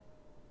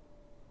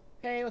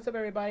Hey, what's up,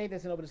 everybody?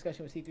 This is an open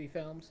discussion with C3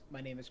 Films. My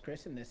name is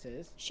Chris, and this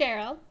is.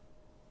 Cheryl.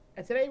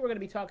 And today we're going to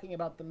be talking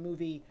about the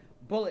movie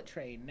Bullet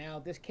Train. Now,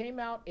 this came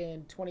out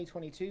in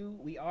 2022.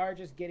 We are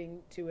just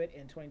getting to it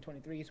in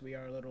 2023, so we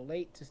are a little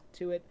late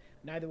to it.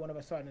 Neither one of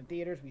us saw it in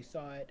theaters. We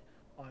saw it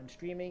on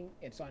streaming.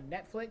 It's on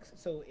Netflix,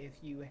 so if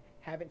you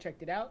haven't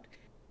checked it out,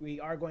 we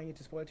are going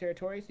into spoiler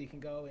territory, so you can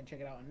go and check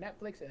it out on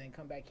Netflix and then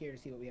come back here to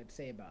see what we have to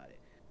say about it.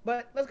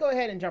 But let's go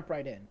ahead and jump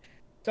right in.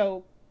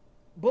 So,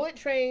 Bullet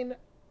Train,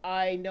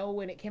 I know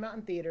when it came out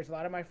in theaters, a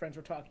lot of my friends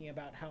were talking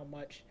about how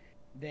much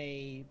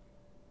they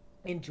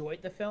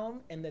enjoyed the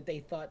film and that they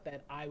thought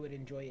that I would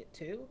enjoy it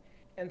too.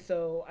 And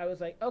so I was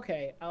like,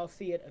 okay, I'll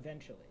see it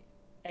eventually.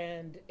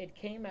 And it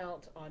came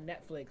out on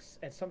Netflix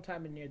at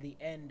sometime near the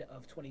end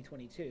of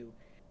 2022.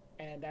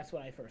 And that's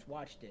when I first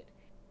watched it.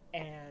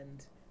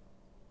 And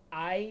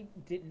I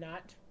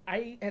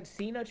had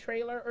seen a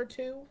trailer or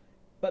two,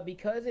 but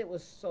because it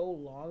was so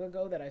long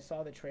ago that I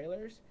saw the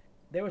trailers,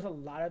 there was a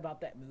lot about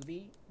that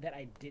movie that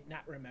I did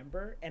not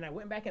remember, and I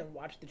went back and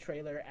watched the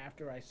trailer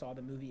after I saw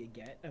the movie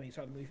again.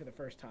 Saw the movie for the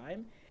first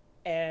time,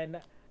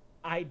 and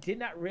I did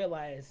not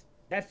realize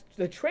that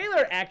the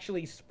trailer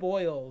actually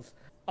spoils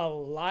a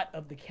lot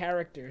of the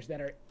characters that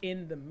are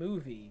in the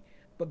movie.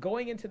 But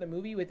going into the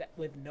movie with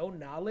no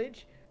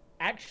knowledge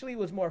actually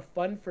was more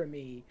fun for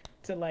me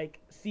to like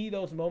see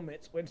those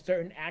moments when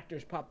certain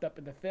actors popped up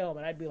in the film,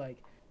 and I'd be like,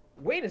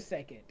 "Wait a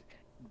second,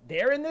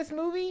 they're in this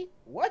movie?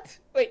 What?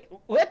 Wait,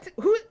 what?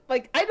 Who?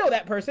 Like, I know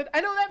that person.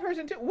 I know that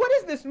person too. What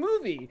is this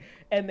movie?"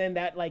 And then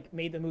that like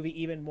made the movie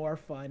even more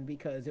fun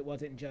because it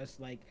wasn't just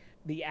like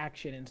the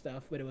action and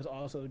stuff, but it was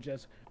also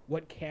just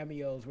what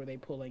cameos were they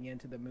pulling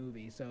into the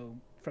movie. So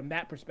from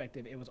that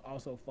perspective, it was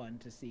also fun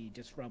to see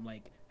just from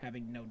like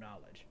having no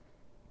knowledge.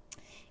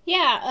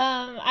 Yeah,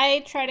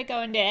 I try to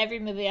go into every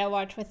movie I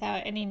watch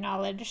without any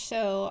knowledge,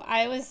 so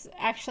I was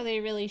actually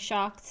really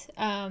shocked.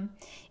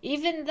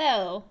 Even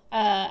though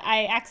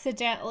I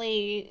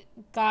accidentally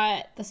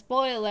got the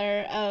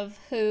spoiler of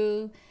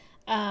who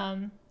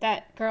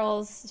that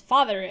girl's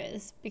father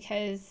is,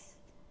 because,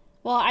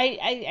 well,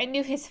 I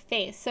knew his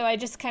face, so I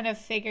just kind of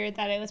figured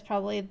that it was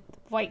probably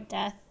White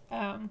Death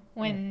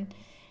when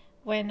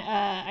Mm-hmm.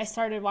 I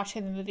started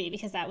watching the movie,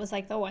 because that was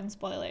like the one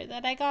spoiler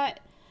that I got.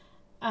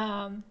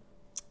 Um,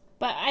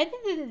 But other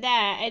than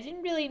that, I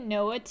didn't really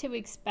know what to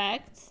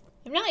expect.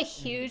 I'm not a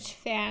Mm-hmm. huge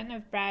fan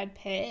of Brad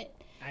Pitt.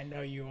 I know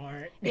you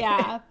aren't.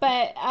 Yeah,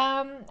 but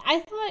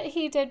I thought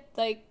he did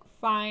like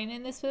fine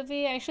in this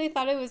movie. I actually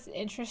thought it was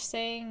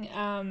interesting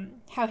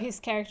how his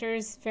character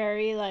is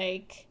very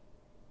like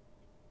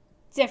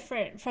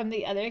different from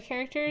the other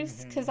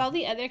characters, because Mm-hmm. all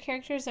the other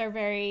characters are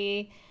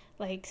very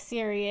like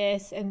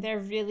serious, and they're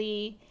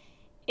really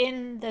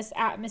in this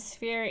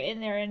atmosphere, in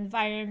their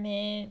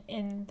environment,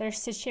 in their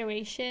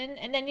situation.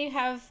 And then you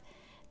have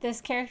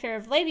this character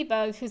of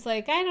Ladybug who's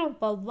like, I don't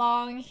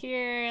belong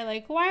here.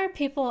 Like, why are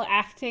people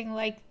acting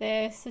like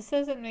this? This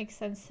doesn't make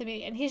sense to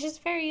me. And he's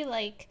just very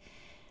like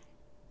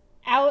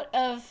out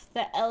of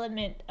the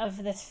element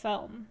of this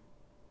film.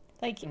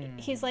 Like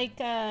he's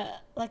Mm.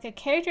 like a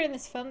character in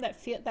this film that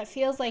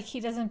feels like he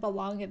doesn't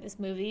belong in this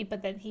movie,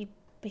 but then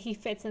he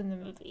fits in the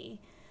movie.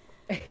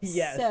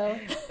 Yes. So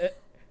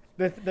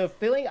Uh, the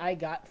feeling I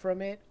got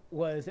from it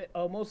was it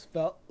almost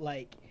felt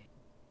like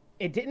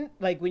it didn't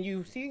like when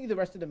you see the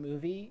rest of the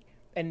movie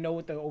and know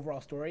what the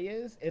overall story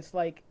is, it's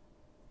like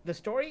the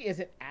story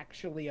isn't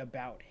actually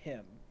about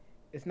him.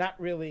 It's not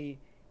really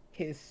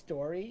his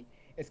story.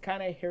 It's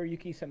kind of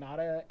Hiroyuki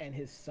Sanada and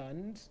his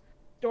son's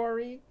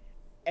story,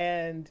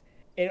 and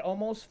it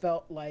almost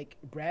felt like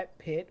Brad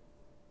Pitt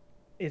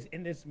is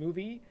in this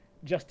movie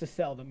just to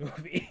sell the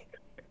movie.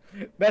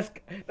 that's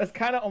that's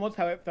kind of almost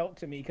how it felt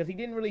to me because he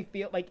didn't really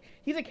feel like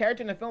he's a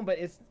character in the film, but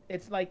it's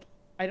like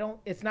I don't.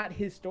 It's not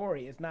his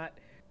story. It's not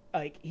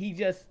like he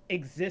just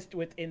exists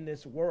within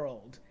this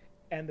world,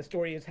 and the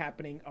story is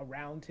happening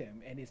around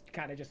him, and it's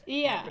kind of just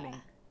yeah. happening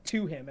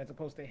to him as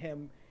opposed to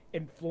him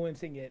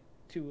influencing it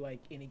to like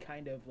any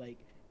kind of like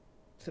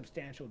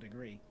substantial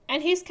degree.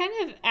 And he's kind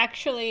of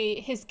actually,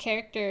 his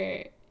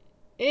character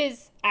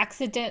is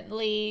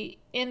accidentally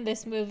in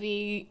this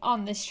movie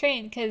on this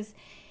train, because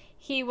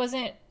he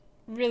wasn't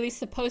really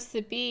supposed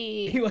to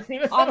be He wasn't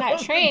even on that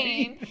supposed to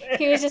be train.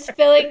 He was there. just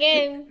filling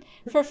in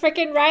for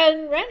freaking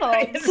Ryan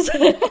Reynolds.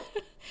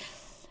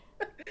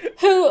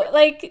 Who,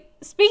 like,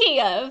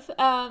 speaking of,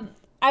 I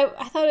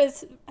thought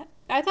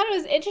I thought it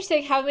was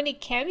interesting how many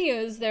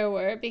cameos there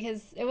were,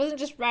 because it wasn't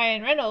just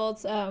Ryan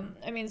Reynolds. I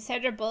mean,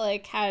 Sandra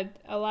Bullock had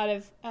a lot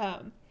of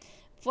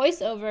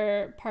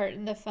voiceover part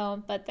in the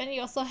film, but then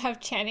you also have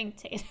Channing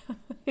Tatum.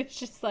 It's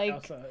just like,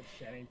 Also,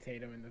 Channing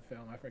Tatum in the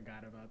film. I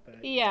forgot about that.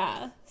 Yes.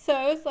 yeah. So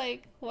I was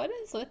like, what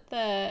is with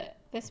the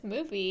this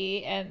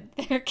movie, and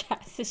their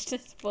cast is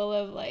just full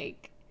of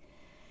like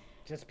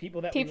Just people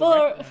that we would people who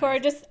are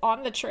recognize. just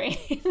on the train.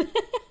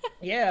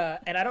 Yeah,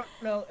 and I don't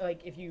know,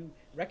 like if you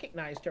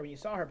recognized her when you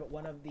saw her, but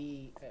one of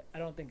the I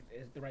don't think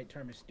is the right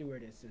term is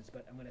stewardesses,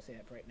 but I'm gonna say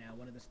it for right now.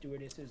 One of the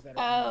stewardesses that are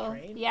on the Oh,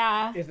 train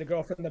yeah. is the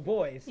girl from The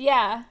Boys.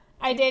 Yeah.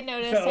 I did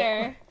notice So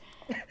her.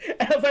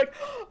 I was like,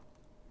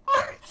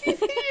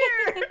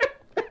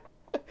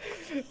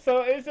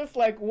 was just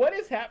like, what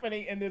is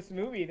happening in this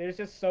movie? There's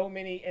just so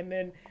many, and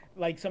then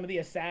like some of the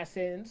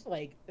assassins,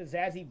 like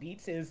Zazie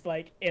Beetz is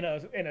like in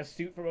a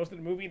suit for most of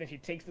the movie, and then she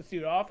takes the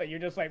suit off, and you're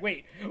just like,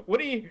 wait,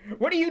 what are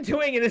you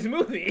doing in this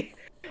movie?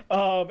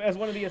 As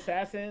one of the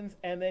assassins,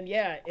 and then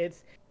yeah,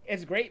 it's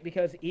great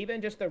because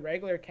even just the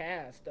regular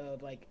cast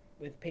of like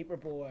with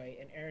Paperboy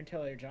and Aaron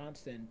Taylor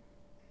Johnson,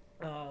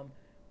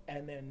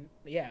 and then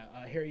yeah,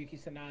 Hiroyuki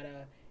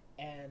Sanada,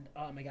 and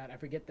oh my god, I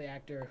forget the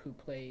actor who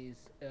plays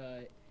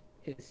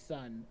his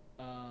son.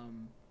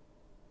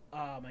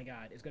 Oh my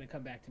god, it's gonna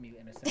come back to me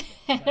in a second.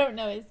 I don't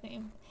know his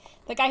name.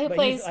 The guy who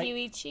plays like,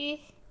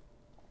 Yuichi.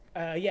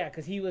 Yeah,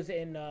 because he was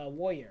in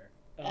Warrior.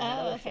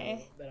 Okay.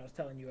 Show that I was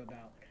telling you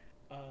about,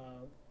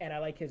 and I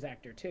like his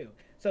actor too.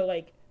 So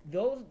like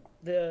the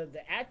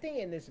acting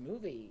in this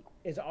movie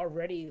is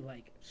already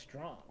like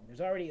strong.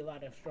 There's already a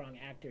lot of strong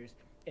actors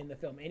in the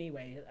film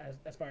anyway,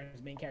 as far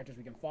as main characters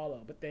we can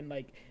follow. But then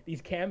like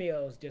these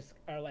cameos just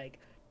are like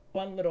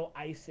one little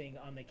icing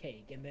on the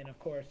cake. And then of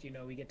course, you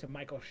know, we get to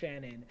Michael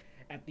Shannon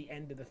at the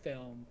end of the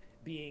film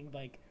being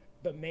like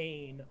the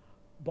main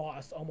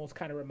boss, almost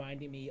kind of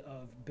reminding me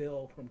of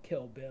Bill from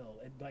Kill Bill.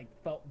 It like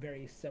felt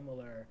very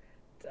similar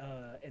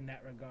in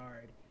that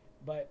regard.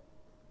 But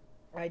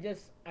I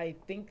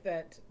think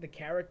that the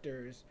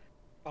characters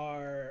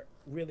are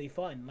really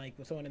fun. Like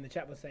someone in the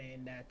chat was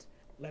saying that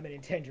Lemon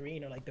and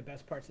Tangerine are like the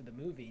best parts of the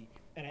movie,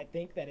 and I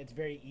think that it's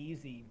very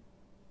easy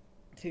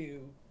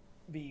to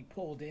be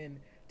pulled in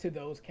to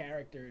those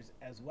characters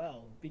as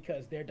well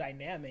because their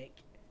dynamic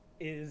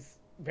is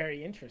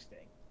very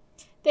interesting.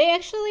 They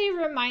actually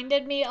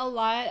reminded me a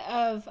lot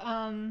of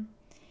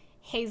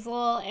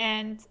Hazel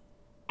and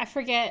I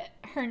forget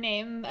her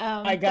name.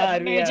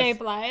 Mary J.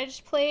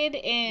 Blige played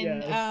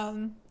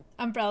in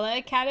Umbrella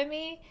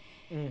Academy,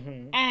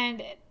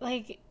 and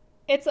like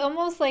it's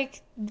almost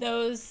like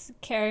those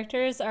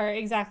characters are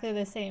exactly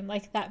the same,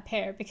 like that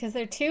pair, because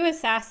they're two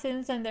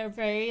assassins and they're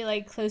very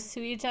like close to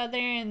each other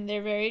and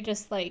they're very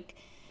just like,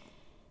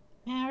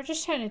 man, we're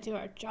just trying to do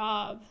our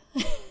job.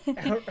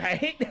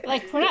 Right?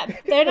 Like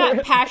they're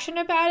not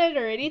passionate about it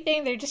or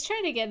anything. They're just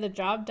trying to get the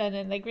job done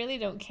and like really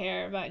don't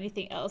care about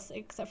anything else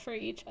except for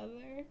each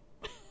other.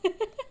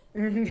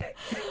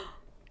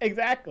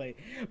 Exactly.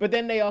 But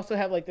then they also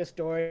have like this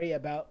story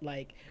about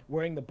like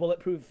wearing the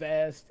bulletproof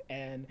vest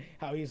and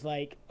how he's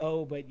like,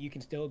 oh, but you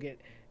can still get,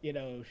 you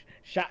know,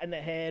 shot in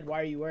the head. Why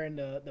are you wearing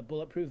the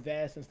bulletproof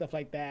vest and stuff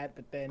like that?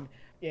 But then,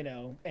 you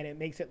know, and it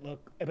makes it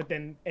look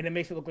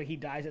like he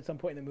dies at some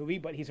point in the movie,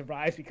 but he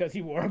survives because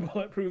he wore a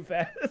bulletproof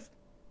vest.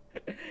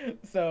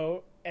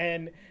 So,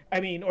 and I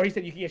mean, or he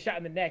said you can get shot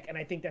in the neck, and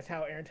I think that's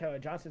how Aaron Taylor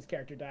Johnson's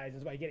character dies,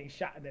 is by getting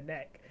shot in the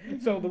neck.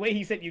 So the way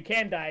he said you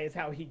can die is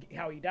how he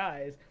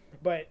dies,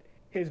 but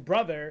his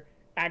brother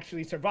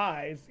actually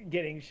survives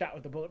getting shot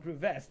with the bulletproof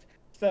vest.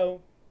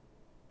 So,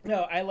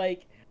 no, I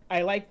like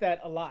that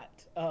a lot.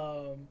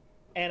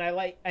 And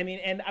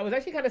and I was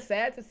actually kind of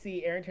sad to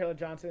see Aaron Taylor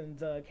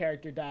Johnson's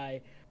character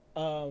die,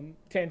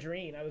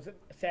 Tangerine. I was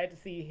sad to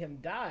see him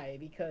die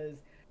because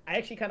I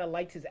actually kind of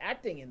liked his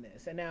acting in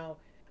this. And now,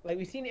 like,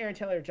 we've seen Aaron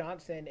Taylor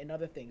Johnson in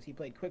other things. He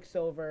played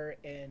Quicksilver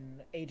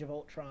in Age of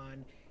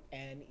Ultron,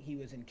 and he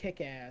was in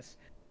Kick-Ass.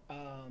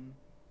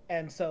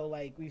 And so,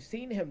 like, we've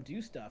seen him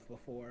do stuff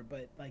before,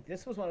 but, like,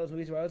 this was one of those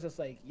movies where I was just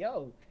like,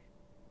 yo,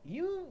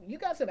 you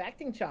got some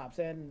acting chops,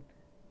 and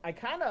I'm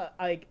kind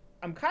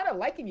of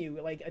liking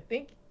you. Like, I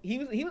think he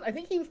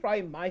was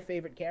probably my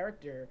favorite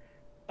character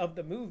of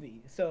the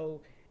movie.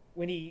 So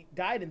when he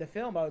died in the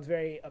film, I was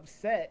very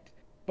upset,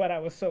 but I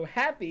was so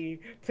happy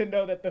to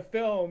know that the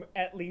film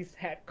at least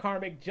had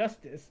karmic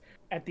justice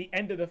at the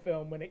end of the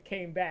film when it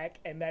came back,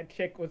 and that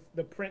chick was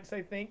the prince,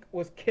 I think,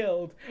 was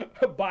killed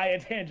by a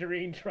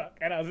tangerine truck.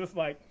 And I was just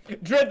like,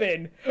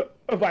 driven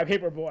by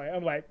Paperboy.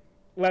 I'm like,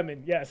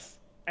 Lemon, yes,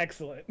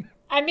 excellent.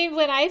 I mean,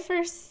 when I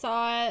first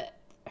saw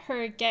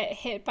her get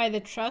hit by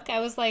the truck, I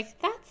was like,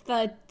 that's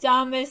the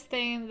dumbest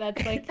thing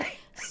that's like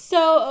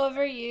so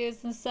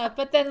overused and stuff.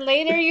 But then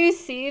later you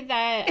see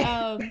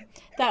that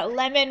that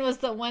Lemon was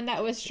the one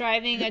that was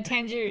driving a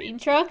tangerine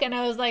truck, and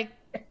I was like,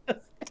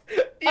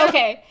 Yeah.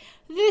 Okay,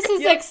 this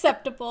is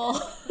acceptable.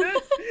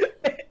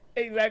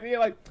 Exactly. You're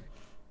like,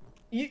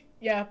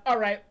 yeah, all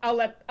right, I'll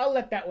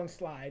let that one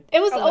slide.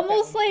 It was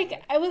almost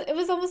like it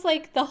was almost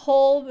like the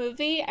whole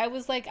movie. I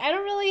was like, I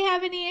don't really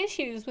have any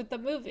issues with the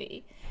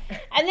movie.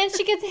 And then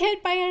she gets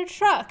hit by a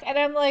truck, and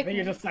I'm like, and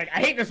you're just like,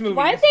 I hate this movie.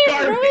 Why did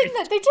they ruin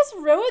that? They just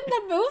ruined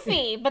the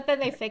movie, but then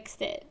they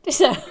fixed it.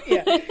 So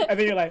yeah, and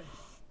then you're like,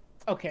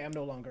 okay, I'm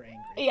no longer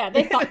angry. Yeah,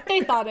 they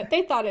thought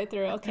it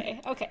through.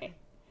 Okay,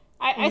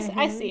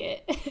 I see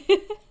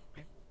it.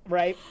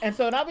 Right, and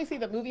so and obviously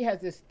the movie has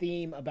this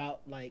theme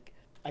about like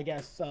I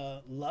guess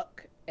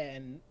luck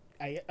and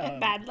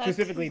bad luck.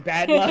 Specifically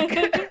bad luck,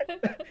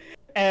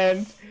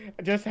 and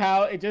just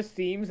how it just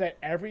seems that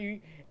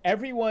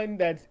everyone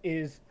that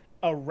is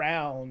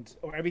around,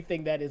 or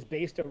everything that is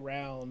based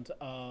around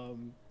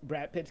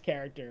Brad Pitt's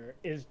character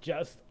is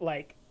just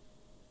like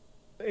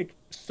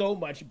so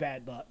much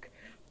bad luck,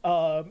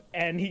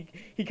 and he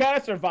kind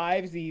of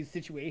survives these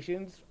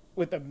situations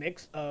with a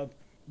mix of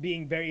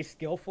being very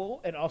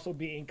skillful and also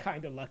being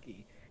kind of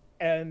lucky.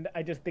 And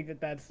I just think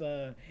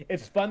that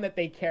it's fun that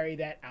they carry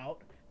that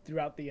out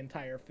throughout the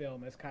entire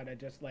film as kind of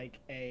just like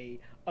a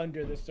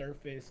under the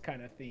surface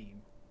kind of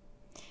theme.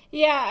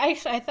 Yeah,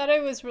 actually, I thought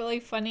it was really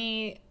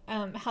funny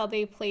how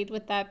they played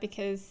with that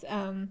because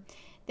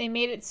they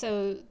made it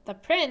so the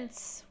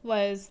prince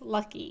was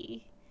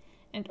lucky,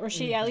 and or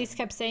she at least Mm-hmm.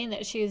 kept saying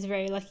that she was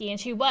very lucky, and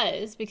she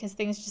was because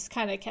things just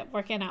kind of kept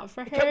working out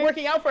for It kept her.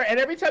 working out for her, and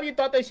every time you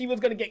thought that she was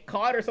gonna get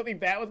caught or something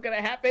bad was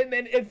gonna happen,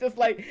 then it's just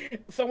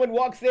like someone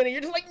walks in and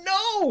you're just like,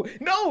 no,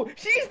 no,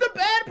 she's the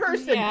bad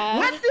person. Yeah,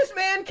 Let this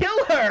man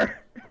kill her.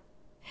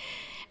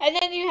 and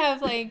then you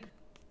have like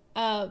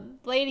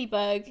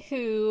Ladybug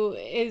who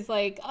is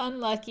like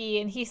unlucky,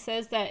 and he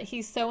says that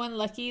he's so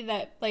unlucky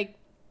that like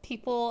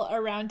people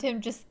around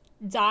him just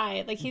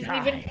die. Like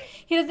Die.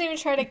 he doesn't even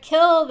try to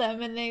kill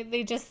them, and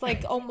they just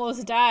like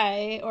almost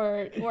die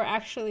or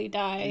actually They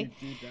die.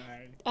 do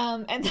die.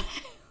 And I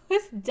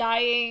was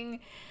dying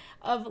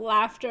of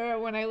laughter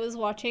when I was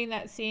watching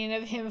that scene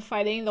of him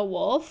fighting the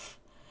wolf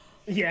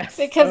Yes,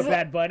 because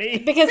Bad Bunny.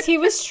 because he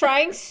was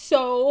trying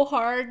so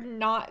hard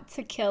not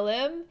to kill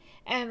him,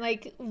 and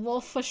like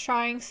Wolf was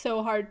trying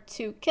so hard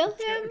to kill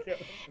him,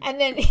 and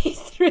then he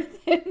threw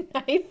the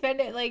knife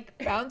and it like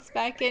bounced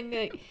back and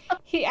like,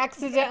 he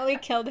accidentally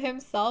killed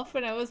himself,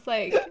 and I was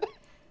like,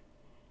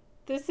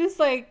 this is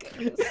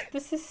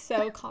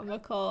so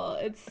comical.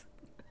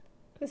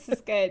 This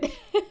is good.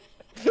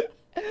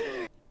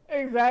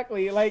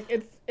 Exactly. Like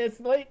it's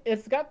like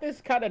it's got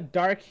this kind of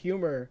dark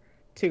humor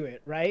to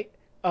it, right?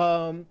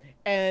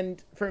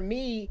 And for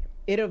me,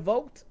 it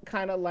evoked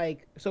kind of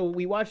like so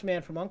we watched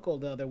Man from Uncle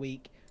the other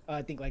week,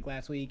 I think like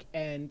last week,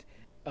 and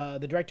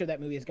the director of that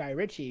movie is Guy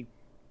Ritchie.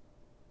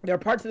 There are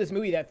parts of this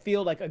movie that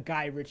feel like a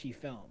Guy Ritchie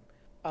film,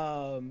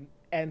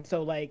 and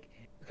so like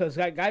because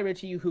Guy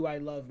Ritchie, who I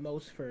love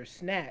most for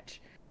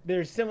Snatch,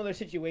 there's similar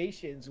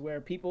situations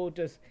where people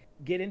just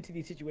get into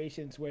these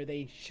situations where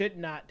they should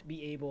not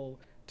be able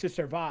to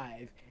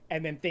survive,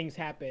 and then things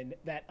happen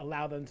that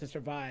allow them to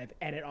survive,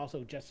 and it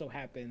also just so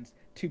happens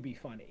to be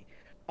funny.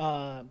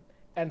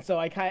 And so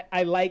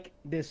I like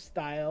this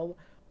style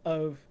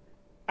of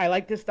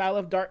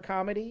dark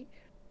comedy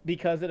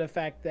because of the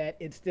fact that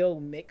it's still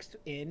mixed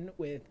in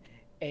with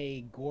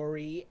a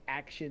gory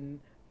action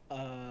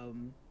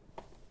um,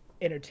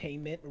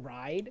 entertainment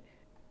ride,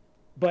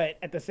 but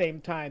at the same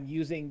time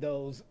using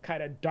those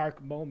kind of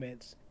dark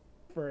moments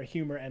for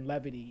humor and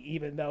levity,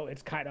 even though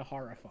it's kind of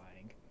horrifying.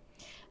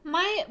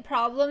 My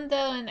problem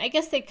though, and I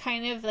guess they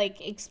kind of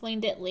like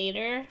explained it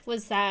later,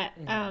 was that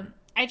Mm-hmm.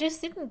 I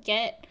just didn't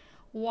get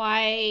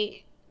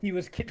why He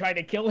was trying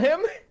to kill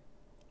him.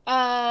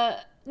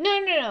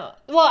 no.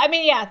 Well, I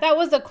mean, yeah, that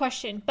was the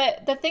question.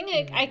 But the thing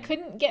I Mm-hmm.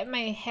 couldn't get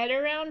my head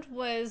around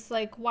was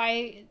like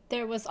why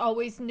there was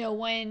always no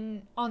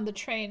one on the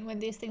train when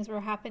these things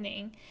were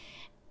happening,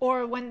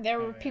 or when there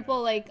were Oh yeah.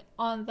 people like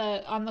on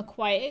the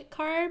quiet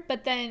car,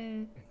 but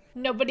then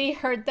nobody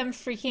heard them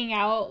freaking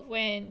out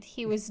when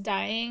he was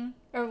dying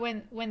or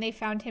when they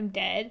found him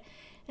dead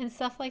and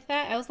stuff like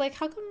that. I was like,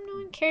 how come no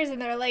one cares?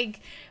 And they're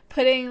like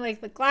putting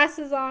like the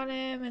glasses on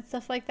him and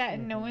stuff like that,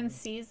 and no one Mm-hmm.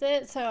 sees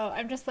it. So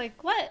I'm just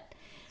like, what?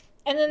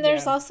 And then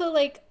there's Yeah. also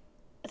like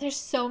there's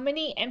so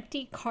many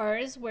empty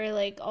cars where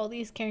like all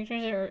these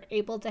characters are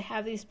able to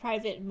have these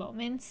private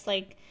moments,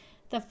 like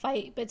the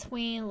fight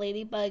between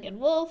Ladybug and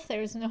Wolf.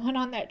 There's no one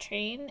on that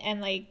train, and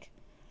like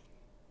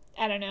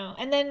I don't know.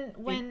 And then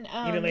when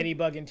Even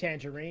Ladybug and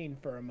Tangerine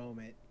for a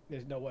moment.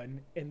 There's no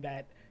one in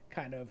that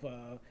kind of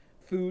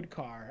food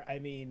car. I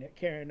mean,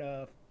 Karen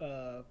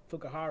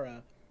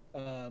Fukuhara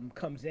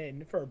comes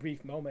in for a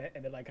brief moment,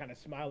 and they're like kind of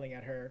smiling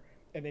at her,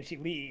 and then she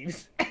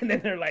leaves, and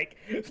then they're like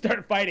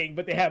start fighting,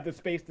 but they have the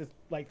space to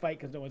like fight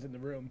because no one's in the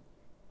room.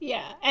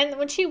 yeah, and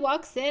when she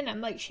walks in,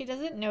 I'm like, she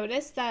doesn't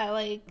notice that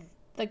like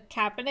the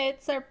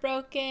cabinets are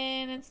broken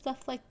and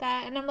stuff like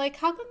that. And I'm like,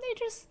 how come they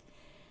just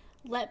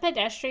let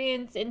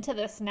pedestrians into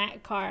the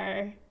snack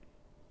car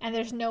and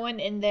there's no one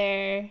in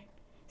there?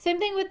 Same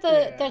thing with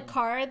the Yeah.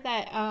 car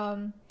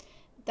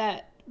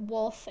that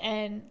Wolf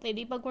and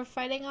Ladybug were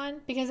fighting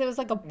on, because it was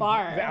like a Mhm. The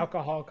bar.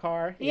 alcohol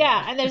car. Yeah,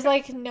 Yeah. and there's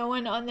like no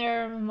one on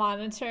there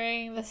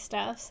monitoring the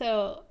stuff,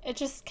 so it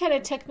just kind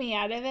of took me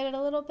out of it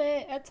a little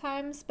bit at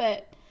times.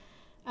 But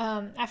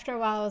after a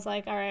while, I was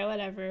like, all right,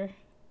 whatever.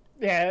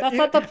 Yeah. That's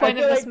not the I point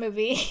of feel this like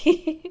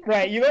movie.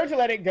 right. You learn to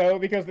let it go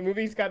because the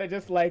movie's kind of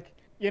just like,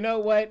 you know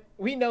what?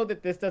 We know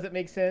that this doesn't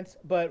make sense,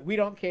 but we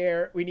don't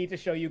care. We need to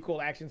show you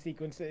cool action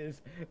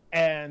sequences,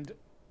 and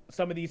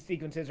some of these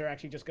sequences are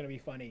actually just going to be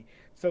funny.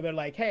 So they're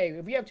like, hey,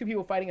 if we have two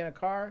people fighting in a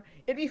car,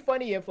 it'd be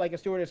funny if like a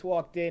stewardess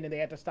walked in and they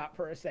had to stop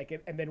for a second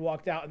and then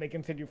walked out and they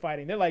continue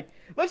fighting. They're like,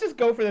 let's just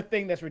go for the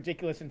thing that's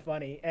ridiculous and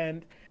funny.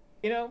 And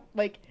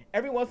like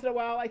every once in a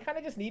while, I kind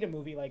of just need a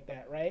movie like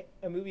that, right?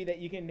 A movie that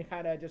you can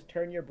kind of just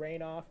turn your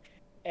brain off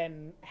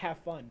and have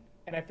fun.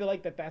 And I feel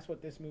like that's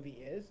what this movie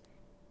is.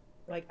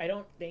 Like I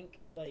don't think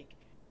like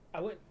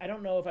I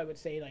don't know if I would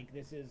say like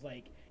this is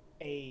like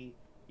a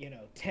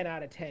 10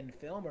 out of 10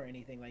 film or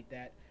anything like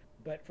that,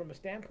 but from a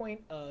standpoint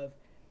of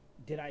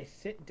did I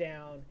sit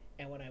down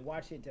and when I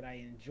watched it, did I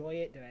enjoy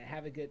it? Did I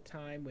have a good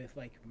time with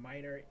like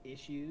minor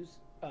issues?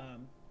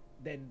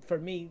 Then for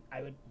me,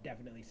 I would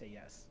definitely say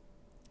yes.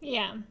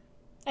 Yeah.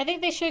 I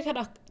think they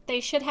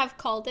should have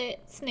called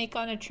it Snake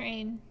on a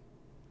Train.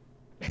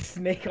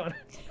 Snake on.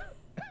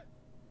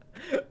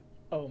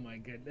 Oh my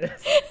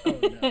goodness.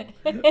 Oh no.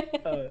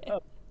 Oh, oh,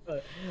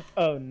 oh,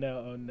 oh no.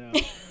 Oh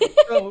no.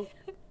 So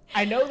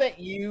I know that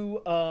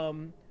you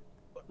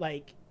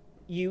like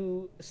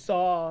you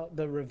saw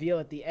the reveal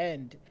at the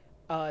end.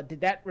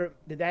 Did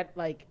that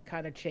like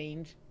kind of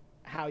change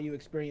how you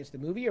experienced the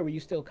movie, or were you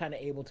still kind of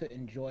able to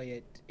enjoy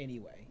it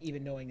anyway,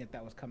 even knowing that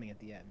that was coming at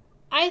the end?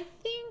 I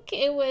think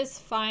it was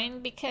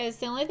fine because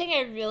the only thing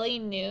I really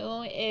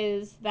knew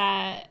is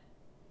that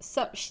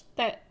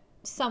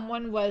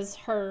someone was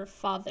her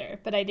father,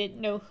 but I didn't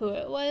know who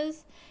it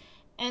was.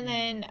 And Mm-hmm.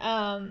 then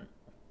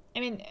I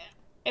mean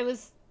it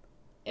was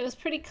it was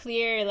pretty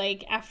clear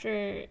like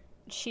after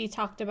she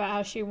talked about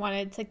how she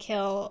wanted to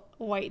kill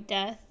White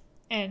Death,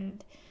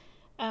 and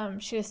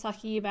she was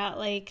talking about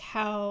like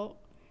how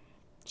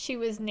she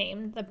was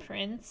named the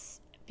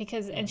prince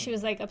because and she Mm-hmm.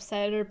 was like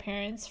upset at her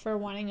parents for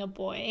wanting a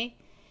boy.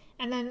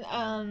 And then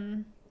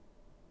I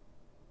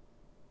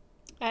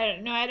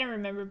don't know, I don't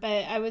remember,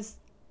 but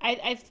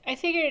I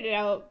figured it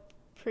out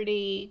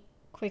pretty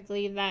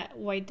quickly that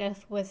White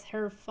Death was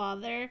her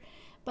father,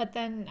 but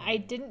then I Mm-hmm.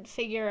 didn't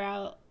figure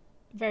out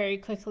very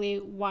quickly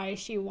why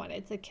she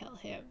wanted to kill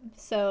him.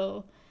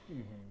 So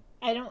Mm-hmm.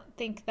 I don't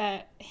think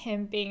that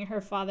him being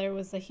her father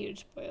was a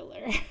huge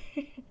spoiler.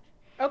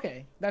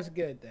 Okay, that's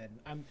good then.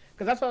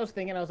 Because that's what I was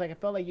thinking. I was like, I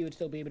felt like you would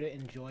still be able to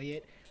enjoy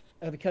it,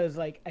 because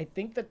like I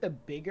think that the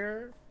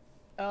bigger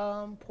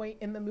point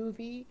in the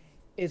movie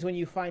is when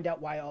you find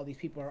out why all these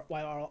people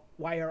are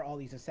why are all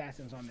these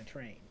assassins on the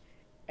train,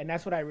 and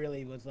that's what I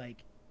really was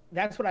like.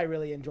 That's what I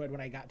really enjoyed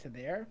when I got to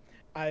there.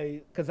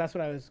 I because that's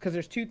what I was because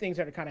there's two things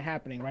that are kind of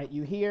happening, right?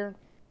 You hear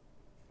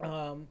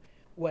um,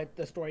 what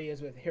the story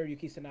is with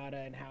Hiroyuki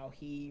Sanada and how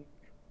he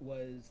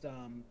was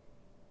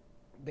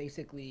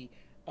basically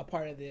a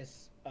part of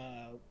this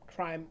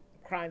crime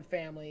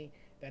family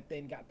that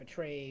then got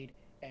betrayed,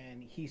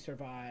 and he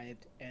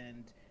survived.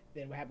 And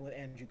then what happened with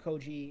Andrew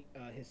Koji,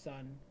 his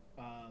son,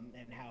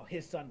 and how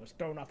his son was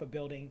thrown off a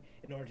building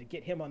in order to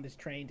get him on this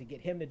train to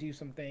get him to do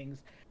some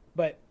things.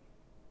 But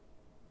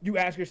you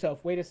ask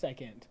yourself, wait a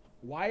second,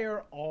 why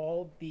are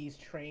all these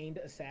trained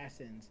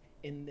assassins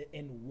in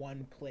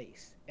one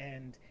place?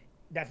 And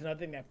that's another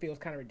thing that feels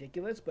kind of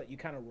ridiculous, but you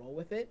kind of roll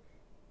with it.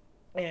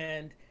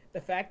 And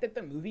the fact that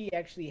the movie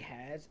actually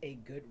has a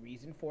good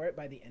reason for it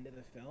by the end of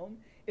the film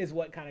is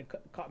what kind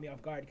of caught me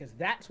off guard, because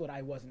that's what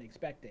I wasn't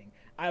expecting.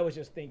 I was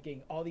just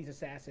thinking all these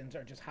assassins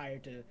are just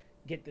hired to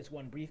get this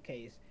one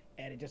briefcase,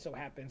 and it just so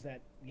happens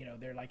that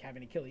they're like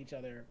having to kill each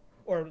other,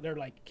 or they're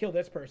like kill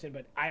this person,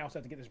 but I also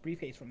have to get this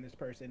briefcase from this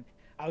person.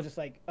 I was just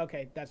like,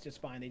 okay, that's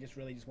just fine. They just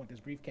really just want this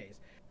briefcase.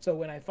 So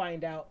when I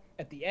find out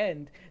at the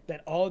end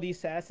that all these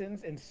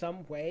assassins in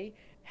some way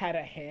had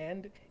a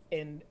hand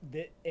in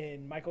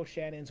Michael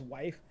Shannon's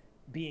wife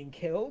being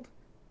killed,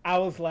 I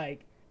was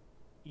like,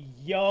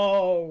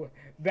 yo,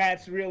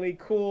 that's really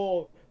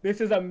cool.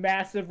 This is a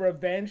massive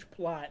revenge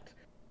plot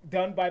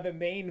done by the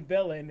main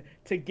villain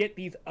to get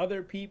these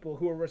other people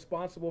who are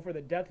responsible for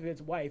the death of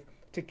his wife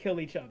to kill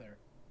each other.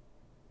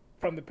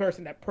 From the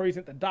person that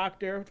poisoned the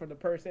doctor, from the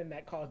person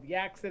that caused the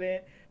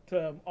accident,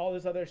 to all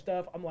this other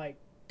stuff. I'm like,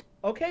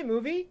 okay,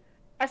 movie,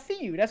 I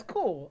see you. That's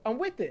cool. I'm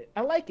with it.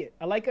 I like it.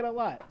 I like it a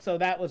lot. So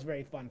that was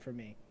very fun for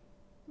me.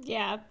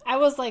 Yeah, I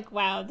was like,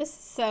 wow, this is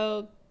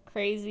so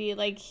crazy.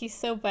 Like, he's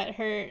so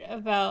butthurt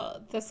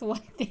about this one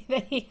thing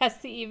that he has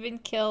to even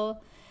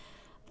kill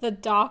the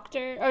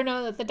doctor. Or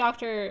no, that the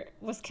doctor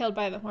was killed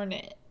by the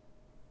Hornet.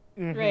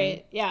 Mm-hmm.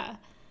 Right, yeah.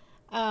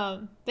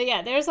 But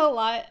yeah, there's a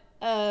lot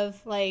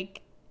of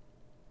like,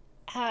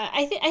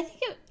 I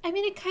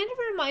mean, it kind of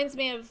reminds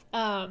me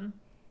of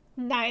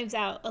Knives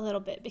Out a little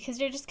bit because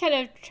you're just kind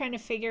of trying to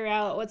figure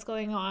out what's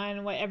going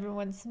on, what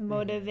everyone's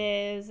motive Mm-hmm.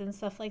 is, and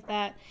stuff like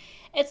that.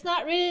 It's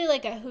not really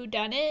like a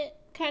whodunit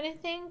kind of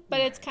thing, but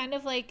it's Right. kind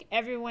of like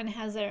everyone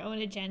has their own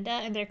agenda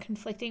and they're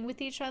conflicting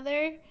with each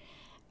other.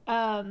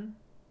 Um,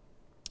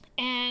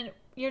 and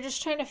you're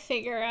just trying to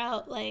figure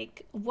out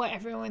like what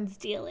everyone's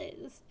deal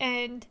is.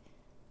 And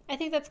I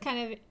think that's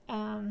kind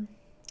of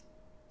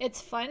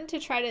it's fun to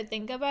try to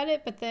think about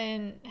it, but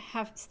then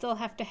have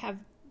to have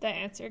the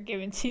answer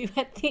given to you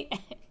at the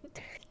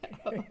end.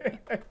 So,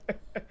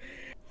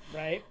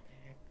 Right.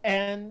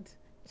 And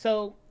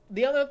so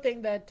the other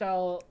thing that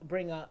I'll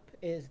bring up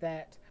is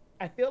that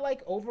I feel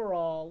like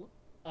overall,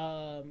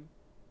 um,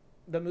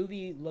 the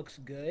movie looks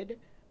good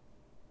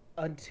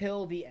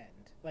until the end.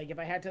 Like if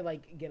I had to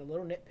like get a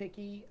little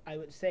nitpicky, I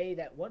would say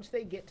that once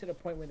they get to the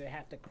point where they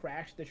have to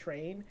crash the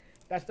train,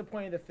 that's the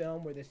point of the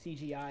film where the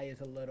CGI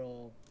is a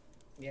little,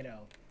 you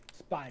know,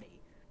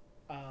 spotty.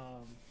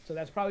 So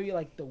that's probably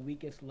like the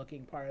weakest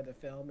looking part of the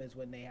film is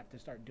when they have to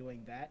start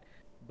doing that.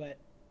 But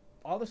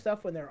all the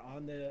stuff when they're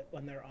on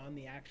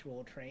the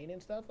actual train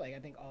and stuff, like I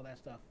think all that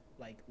stuff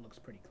like looks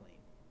pretty clean.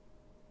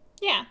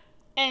 yeah.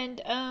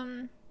 And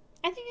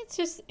I think it's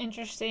just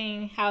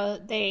interesting how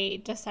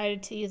they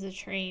decided to use a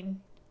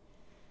train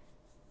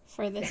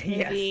for this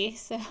Yes. movie.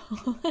 So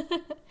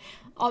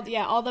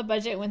all the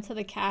budget went to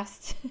the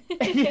cast.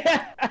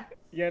 Yeah.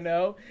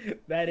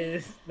 That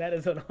is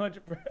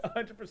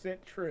 100%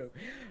 true.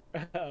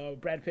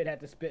 Brad Pitt had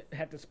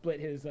to split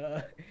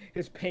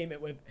his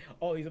payment with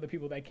all these other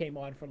people that came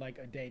on for like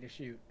a day to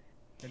shoot,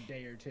 a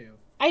day or two.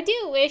 I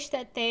do wish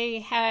that they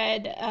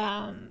had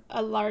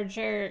a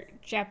larger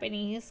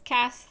Japanese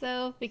cast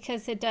though,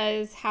 because it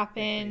does Takes place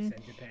happen in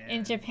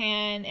in Japan.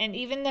 Japan, and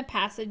even the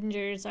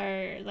passengers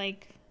are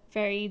like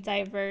very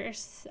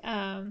diverse.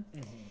 Hmm.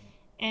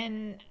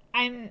 And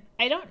I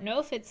don't know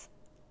if it's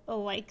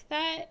like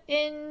that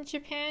in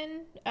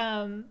Japan,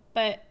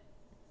 but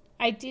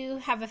I do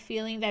have a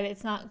feeling that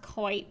it's not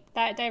quite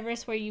that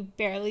diverse where you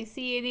barely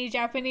see any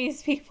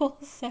Japanese people.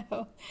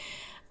 So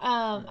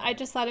I Right.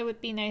 just thought it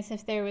would be nice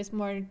if there was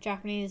more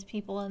Japanese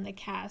people in the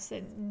cast,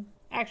 and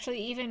actually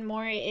even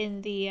more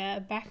in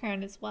the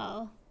background as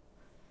well.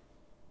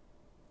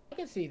 I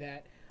can see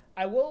that.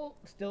 I will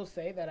still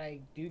say that I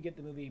do get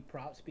the movie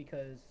props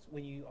because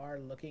when you are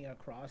looking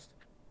across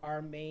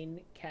our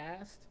main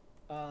cast,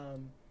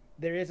 um,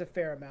 there is a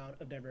fair amount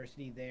of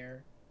diversity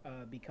there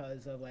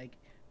because of like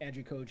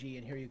Andrew Koji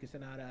and Hiroyuki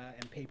Sanada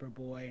and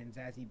Paperboy and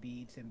Zazie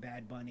Beetz and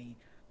Bad Bunny.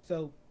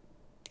 So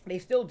they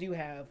still do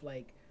have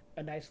like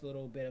a nice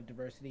little bit of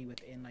diversity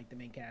within like the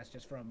main cast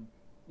just from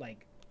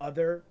like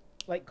other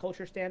like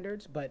culture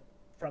standards, but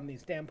from the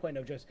standpoint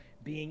of just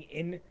being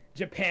in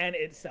Japan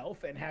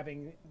itself and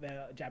having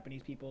the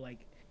Japanese people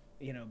like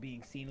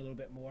being seen a little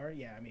bit more.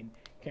 Yeah, I mean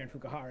Karen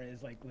Fukuhara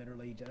is like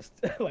literally just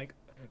like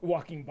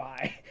walking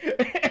by.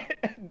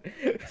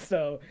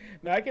 So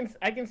no, I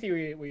can see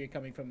where you're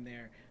coming from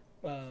there.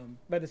 But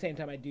at the same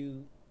time, I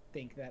do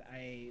think that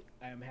I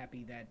am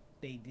happy that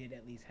they did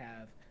at least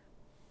have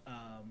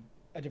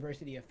a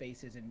diversity of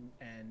faces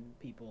and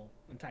people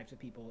and types of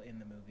people in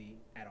the movie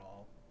at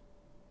all.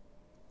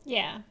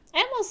 Yeah,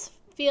 I almost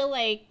feel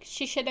like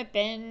she should have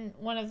been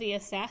one of the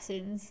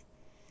assassins.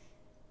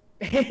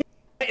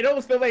 It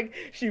almost feels like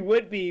she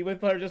would be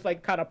with her just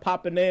like kind of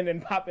popping in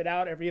and popping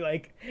out every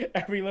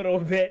little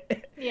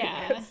bit.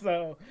 Yeah.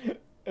 So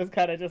it's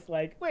kind of just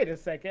like, wait a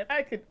second,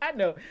 I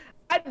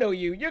know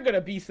you. You're gonna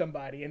be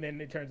somebody, and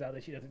then it turns out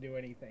that she doesn't do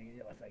anything. And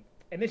you're like,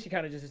 and then she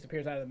kind of just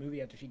disappears out of the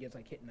movie after she gets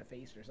like hit in the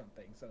face or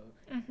something. So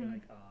you're Hmm.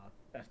 like, ah,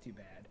 that's too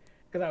bad.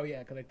 Because oh yeah,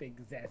 because I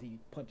think Zazie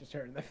punches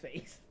her in the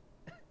face,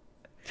 and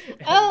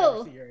we never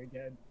Oh, see her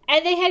again.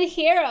 and they had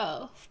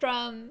Hero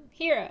from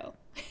Hero.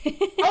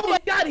 Oh my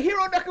God,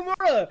 Hiro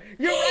Nakamura!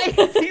 You're right.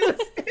 He was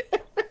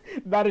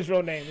not his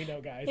real name, we know,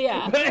 guys.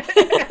 Yeah. But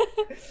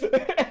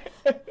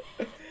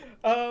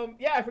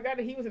yeah, I forgot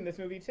that he was in this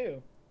movie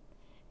too.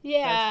 That's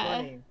Yeah.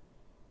 funny.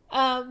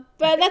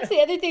 But that's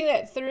the other thing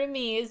that threw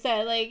me is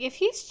that like if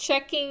he's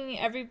checking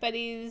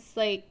everybody's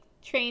like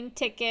train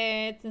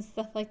tickets and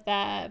stuff like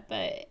that,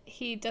 but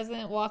he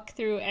doesn't walk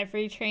through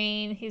every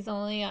train. He's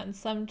only on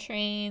some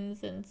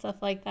trains and stuff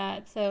like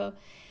that. So,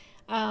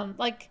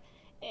 like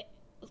it,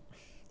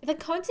 the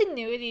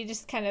continuity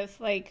just kind of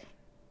like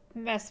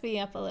messed me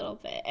up a little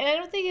bit. And I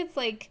don't think it's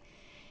like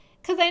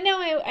because I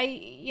know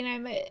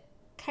I'm a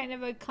kind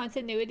of a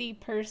continuity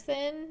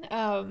person.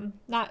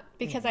 Not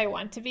because I Mhm.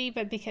 want to be,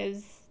 but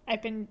because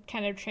I've been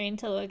kind of trained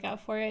to look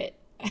out for it.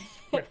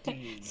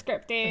 Scripty.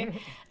 Scripting.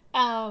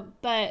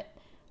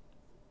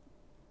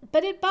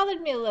 But it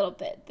bothered me a little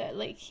bit that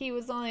like he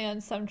was only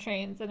on some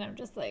trains, and I'm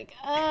just like,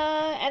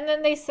 and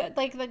then they said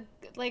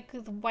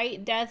the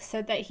White Death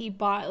said that he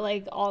bought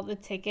like all the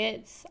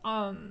tickets,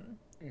 Mhm.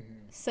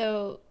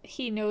 so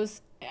he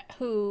knows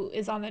who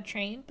is on the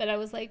train. But I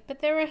was like, but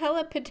there were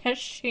hella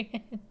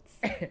pedestrians.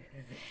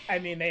 I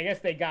mean, I guess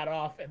they got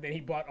off, and then he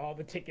bought all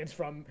the tickets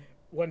from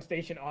one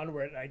station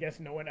onward. I guess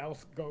no one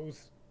else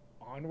goes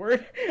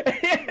onward.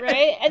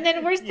 Right? And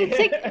then where's the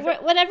ticket?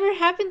 Yeah. Whatever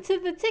happened to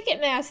the ticket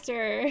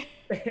master?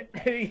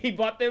 He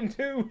bought them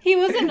too. He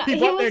wasn't. He He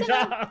bought their wasn't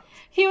on. job.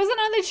 He wasn't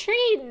on the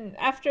train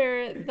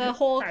after the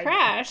whole I know.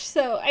 crash.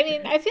 So I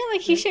mean, I feel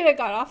like he should have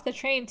got off the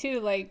train too.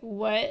 Like,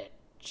 what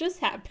just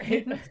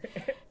happened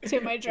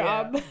to my Yeah.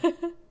 job?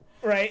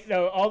 Right.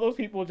 No, all those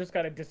people just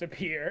kind of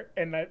disappear,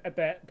 and at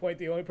that point,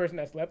 the only person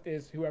that's left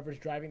is whoever's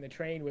driving the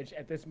train. Which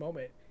at this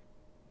moment,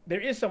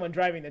 there is someone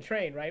driving the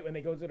train. Right when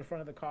they go to the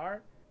front of the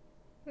car,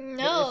 there is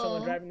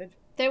someone No, driving the.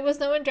 there was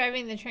no one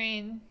driving the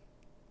train.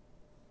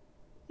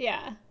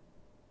 Yeah,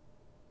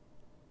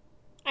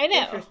 I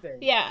know. Interesting.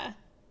 Yeah,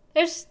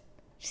 there's.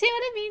 See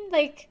what I mean?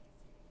 Like,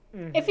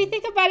 if you Hmm.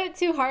 think about it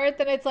too hard,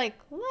 then it's like,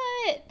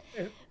 what?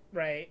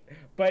 Right.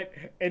 But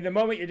in the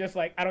moment, you're just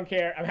like, I don't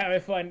care. I'm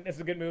having fun. It's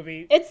a good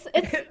movie. It's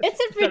a Shut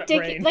up, ridiculous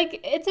brain. like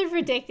it's a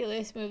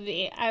ridiculous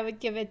movie. I would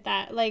give it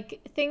that.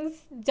 Like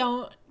things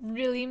don't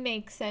really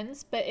make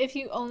sense, but if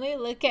you only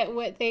look at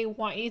what they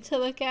want you to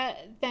look at,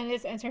 then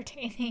it's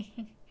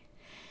entertaining.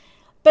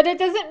 But it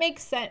doesn't make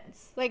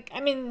sense. Like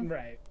I mean,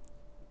 Right.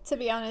 to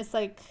be honest,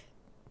 like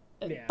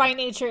Yeah. by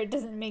nature it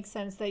doesn't make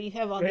sense that you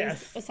have all these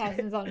Yes.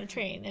 assassins on a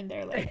train and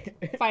they're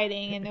like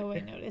fighting and no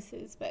one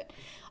notices. But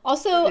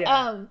also Yeah.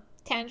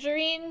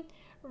 Tangerine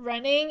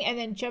running and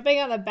then jumping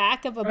on the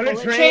back of a On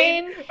bullet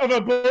train of a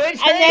bullet train,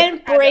 and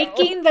then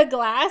breaking the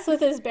glass with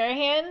his bare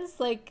hands,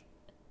 like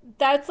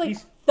that's like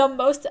the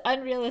most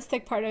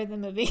unrealistic part of the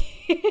movie.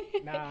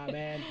 Nah,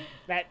 man,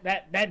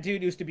 that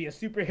dude used to be a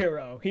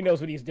superhero. He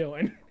knows what he's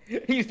doing.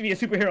 He used to be a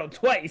superhero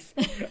twice.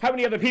 How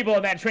many other people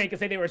on that train could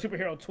say they were a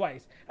superhero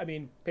twice? I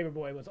mean,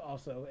 Paperboy was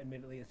also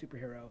admittedly a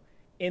superhero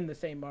in the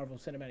same Marvel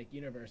Cinematic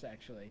Universe,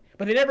 actually,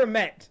 but they never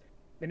met.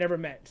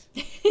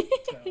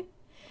 So.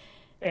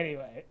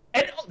 Anyway,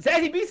 and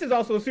Zazie Beetz is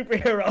also a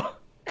superhero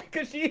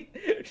because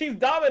she's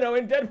Domino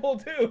in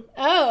Deadpool 2.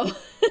 Oh.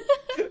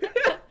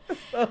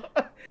 So,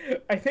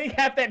 I think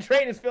half that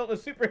train is filled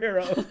with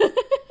superheroes.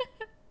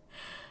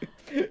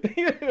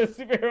 He was a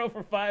superhero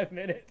for 5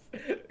 minutes.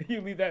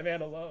 You leave that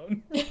man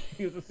alone.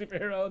 He was a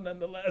superhero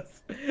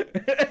nonetheless.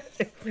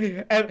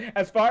 And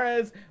as far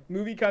as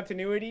movie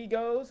continuity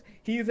goes,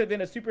 he's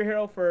been a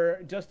superhero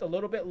for just a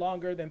little bit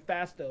longer than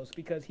Phastos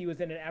because he was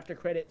in an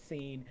after-credit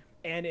scene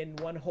and in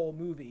one whole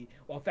movie,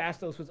 while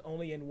Phastos was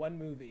only in one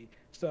movie.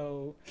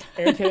 So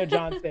Aaron Taylor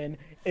Johnson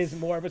is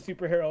more of a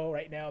superhero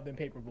right now than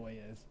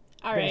Paperboy is.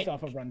 All based right.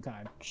 off of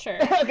runtime. Sure.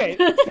 Okay.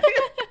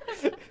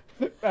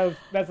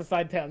 That's a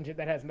side tangent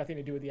that has nothing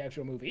to do with the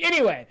actual movie.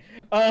 Anyway,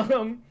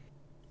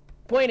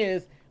 point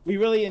is, we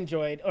really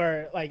enjoyed,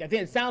 or like I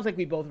think it sounds like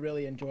we both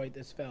really enjoyed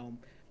this film.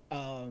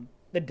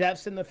 The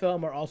deaths in the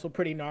film are also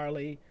pretty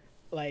gnarly.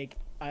 Like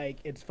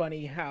it's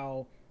funny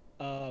how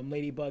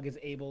Ladybug is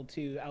able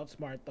to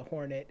outsmart the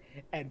Hornet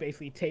and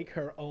basically take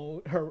her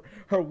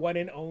one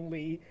and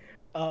only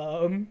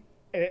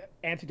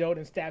antidote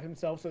and stab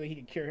himself so that he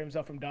can cure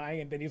himself from dying.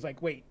 And then he's like,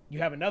 wait, you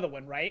have another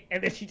one, right?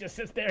 And then she just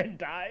sits there and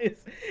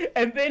dies.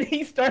 And then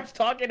he starts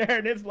talking to her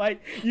and it's like,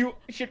 you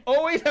should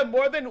always have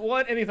more than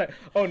one. And he's like,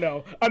 oh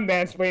no, I'm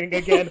mansplaining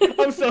again.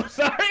 I'm so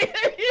sorry.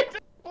 And you're just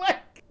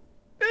like,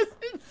 this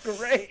is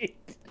great.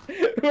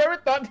 Whoever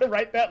thought to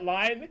write that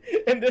line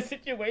in this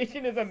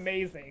situation is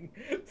amazing.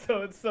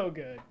 So it's so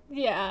good.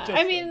 Yeah.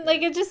 I mean,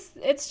 like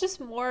it's just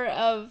more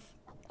of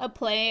a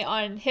play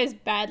on his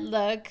bad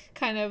luck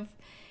kind of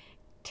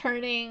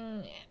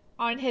turning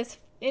on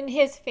in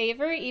his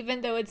favor, even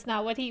though it's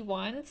not what he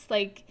wants.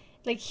 Like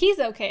he's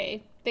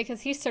okay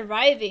because he's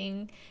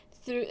surviving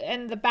through,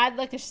 and the bad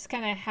luck is just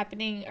kind of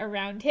happening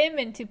around him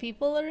and to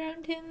people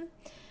around him.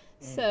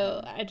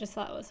 So I just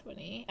thought it was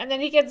funny. And then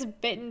he gets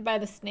bitten by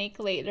the snake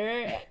later,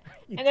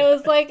 and it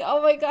was like,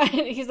 oh my god.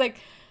 He's like,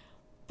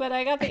 but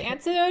I got the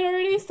antidote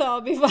already, so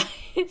I'll be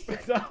fine.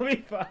 So I'll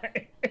be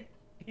fine.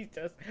 He's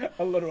just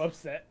a little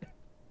upset.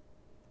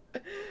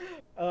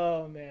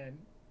 Oh man.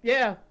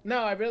 Yeah, no,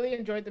 I really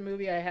enjoyed the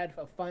movie. I had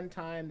a fun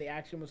time. The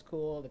action was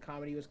cool. The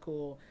comedy was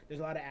cool. There's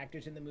a lot of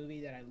actors in the movie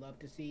that I love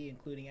to see,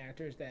 including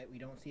actors that we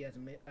don't see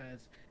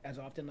as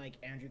often, like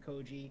Andrew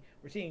Koji.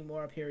 We're seeing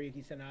more of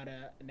Hiroyuki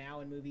Sanada now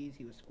in movies.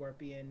 He was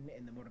Scorpion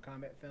in the Mortal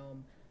Kombat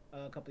film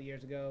a couple of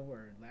years ago,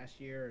 or last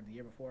year, or the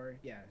year before.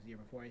 Yeah, it was the year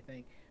before, I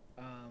think.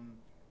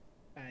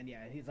 And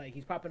yeah,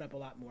 he's popping up a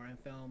lot more in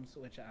films,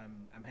 which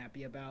I'm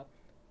happy about.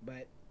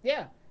 But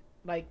yeah,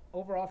 like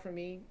overall for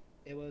me,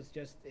 it was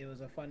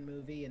a fun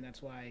movie, and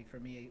that's why for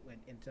me it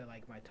went into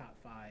like my top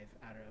 5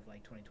 out of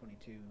like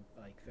 2022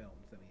 like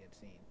films that we had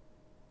seen,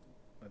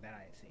 or that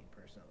I had seen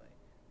personally.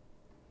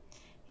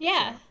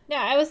 Yeah, no,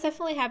 I was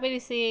definitely happy to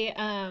see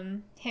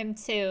him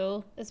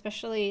too,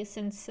 especially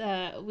since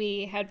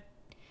we had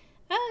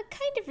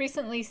kind of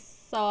recently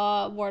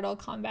saw Mortal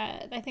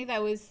Kombat. I think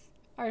that was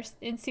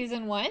in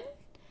season 1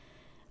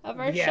 of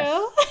our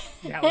show.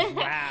 That was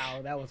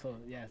wow. That was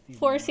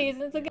 4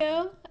 seasons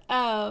ago.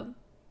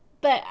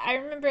 But I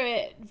remember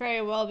it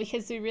very well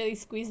because we really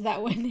squeezed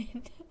that one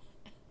in.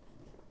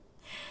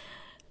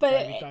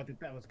 But we thought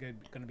that was going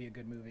to be a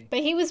good movie. But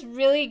he was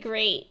really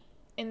great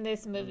in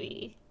this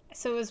movie,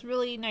 so it was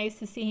really nice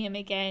to see him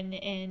again.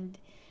 And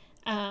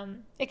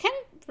it kind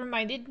of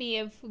reminded me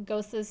of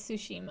Ghost of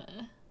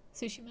Tsushima,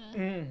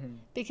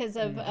 because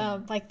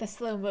of like the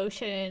slow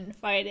motion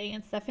fighting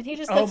and stuff. And he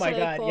just looks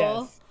really cool.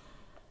 Yes.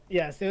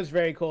 Yes, it was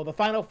very cool. The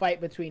final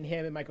fight between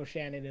him and Michael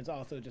Shannon is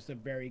also just a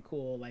very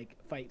cool like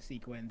fight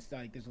sequence.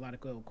 Like there's a lot of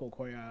cool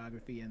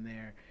choreography in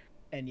there,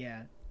 and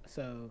yeah.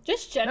 So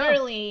just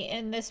generally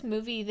in this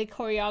movie, the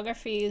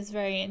choreography is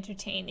very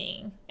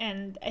entertaining,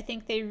 and I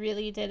think they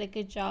really did a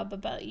good job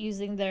about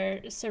using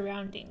their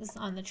surroundings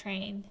on the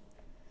train.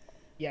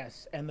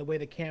 Yes, and the way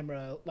the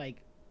camera like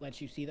lets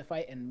you see the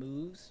fight and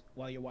moves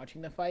while you're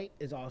watching the fight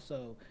is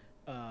also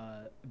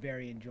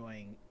very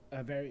enjoying.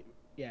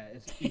 Yeah,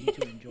 it's easy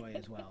to enjoy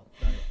as well.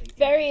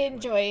 Very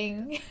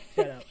enjoying.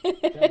 Shut up.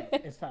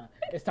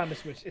 It's time to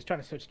switch. It's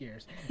trying to switch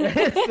gears.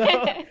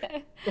 So,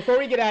 before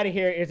we get out of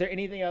here, is there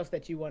anything else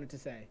that you wanted to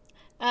say?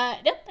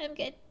 Nope, I'm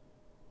good.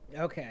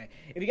 Okay.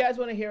 If you guys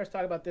want to hear us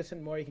talk about this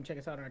and more, you can check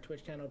us out on our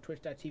Twitch channel,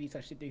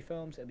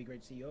 twitch.tv/Shit3Films. It'd be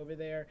great to see you over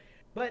there.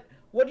 But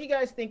what do you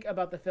guys think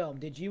about the film?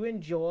 Did you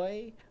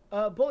enjoy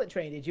Bullet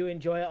Train? Did you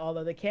enjoy all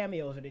of the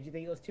cameos, or did you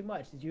think it was too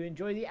much? Did you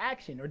enjoy the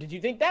action, or did you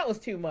think that was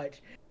too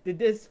much? Did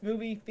this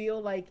movie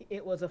feel like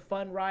it was a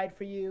fun ride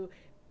for you?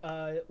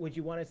 Would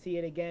you want to see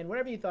it again?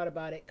 Whatever you thought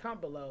about it,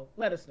 comment below.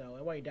 Let us know.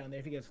 And while you're down there,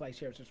 if you guys like,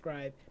 share,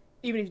 subscribe.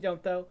 Even if you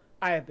don't, though,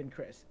 I have been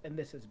Chris, and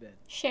this has been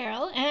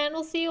Cheryl, and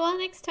we'll see you all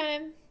next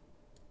time.